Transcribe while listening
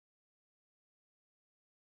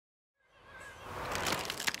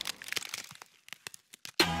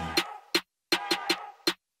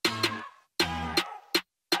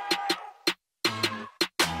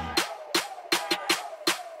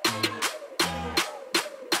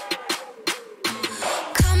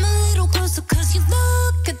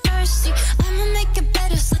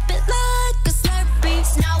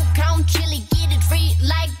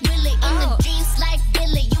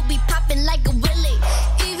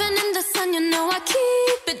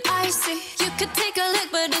keep it icy. You could take a lick,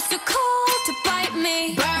 but it's too cold to bite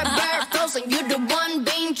me. Bird, bird, frozen, you're the one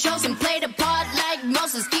being chosen. Play the part like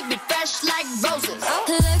Moses, keep it fresh like roses.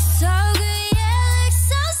 Looks so good, yeah, looks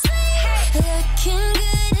so sweet. Looking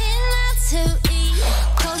good enough to eat.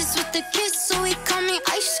 Coldest with the kiss, so he call me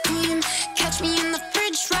ice cream. Catch me in the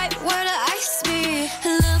fridge, right where the ice be.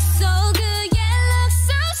 Looks so good, yeah, looks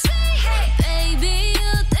so sweet. Baby,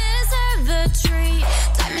 you deserve a treat.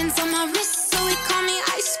 Diamonds on my wrist, so he call me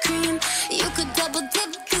ice cream. You could double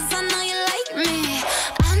dip, cause I know you like me.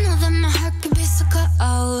 I know that my heart can be so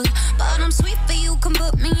cold, but I'm sweet, but you can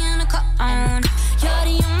put me in a cone. You're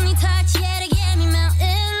the only touch, yeah, to get me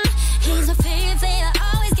melting. He's my favorite,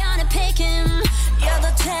 always gotta pick him. You're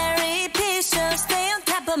the cherry piece, so stay on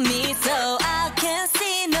top of me, so I can't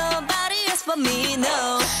see nobody else but me,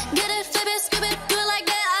 no. Get it, flip it, scoop it, do it like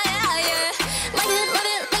that, yeah, yeah. Like it, love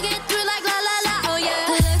it, like it, do it like la la la, oh yeah.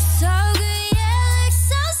 Looks so good, yeah, looks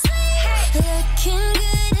so sweet. Looking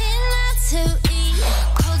good enough to eat.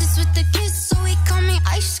 Coldest with the kiss, so he call me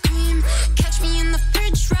ice cream. Catch me in the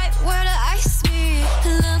fridge, right where the ice be.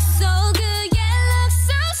 Looks so good, yeah, looks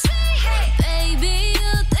so sweet. Baby,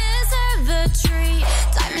 you deserve a treat.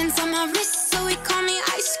 Diamonds on my wrist, so he call me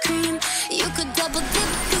ice cream. You could double dip,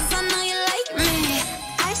 cause I know you like me.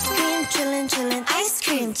 Ice cream, chillin', chillin', ice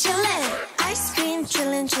cream, chillin'. Ice cream,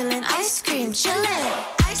 chillin', chillin', ice cream, chillin'.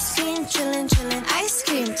 Ice cream, chillin', chillin', ice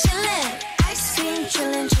cream, chillin'. Ice cream,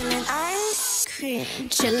 chillin', chillin', ice cream.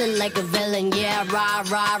 Chillin' like a villain, yeah, rah,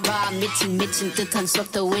 rah, rah. 미친 듯한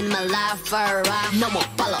속도 in my life, rah. 너무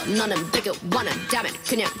빨라, 너는 되게 원한 다면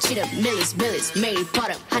그냥 지름 밀리스, 밀리스, 매일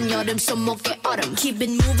버릇. 한여름 손목에 얼음. Keep it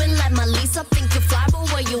moving like my Lisa. Think you fly, but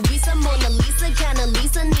where you visa? Mona Lisa, kinda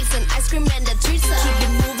Lisa, needs an ice cream and a treat. Keep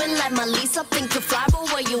it moving like my Lisa. Think you fly,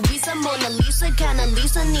 but where you visa? Mona Lisa, kinda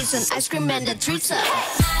Lisa, needs an ice cream and a treat.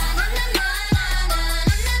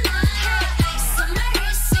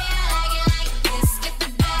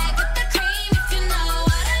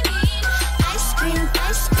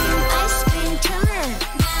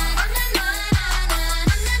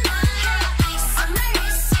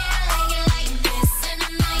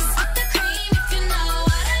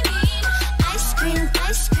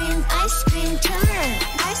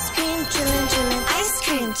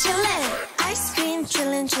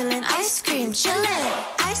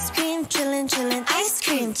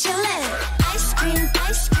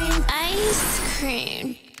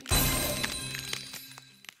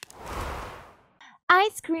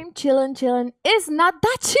 Ice cream chillin' chillin' is not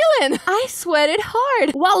that chillin'. I sweated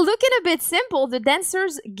hard. While looking a bit simple, the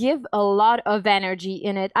dancers give a lot of energy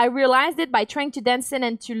in it. I realized it by trying to dance in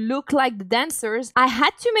and to look like the dancers. I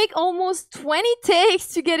had to make almost 20 takes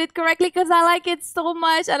to get it correctly because I like it so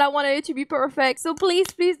much and I wanted it to be perfect. So please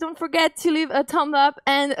don't forget to leave a thumb up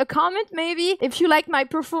and a comment maybe. If you like my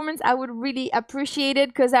performance, I would really appreciate it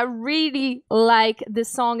because I really like this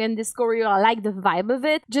song and this choreo. I like the vibe of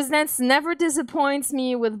it. Just Dance never disappoints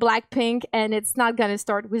me with BLACKPINK, and it's not gonna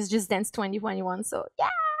start with Just Dance 2021, so yeah!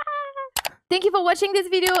 Thank you for watching this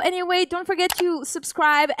video. Anyway, don't forget to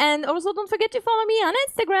subscribe, and also don't forget to follow me on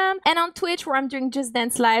Instagram and on Twitch, where I'm doing Just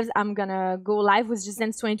Dance lives. I'm gonna go live with Just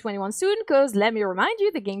Dance 2021 soon, because let me remind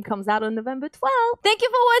you, the game comes out on November 12th. Thank you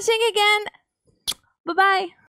for watching again. Bye-bye.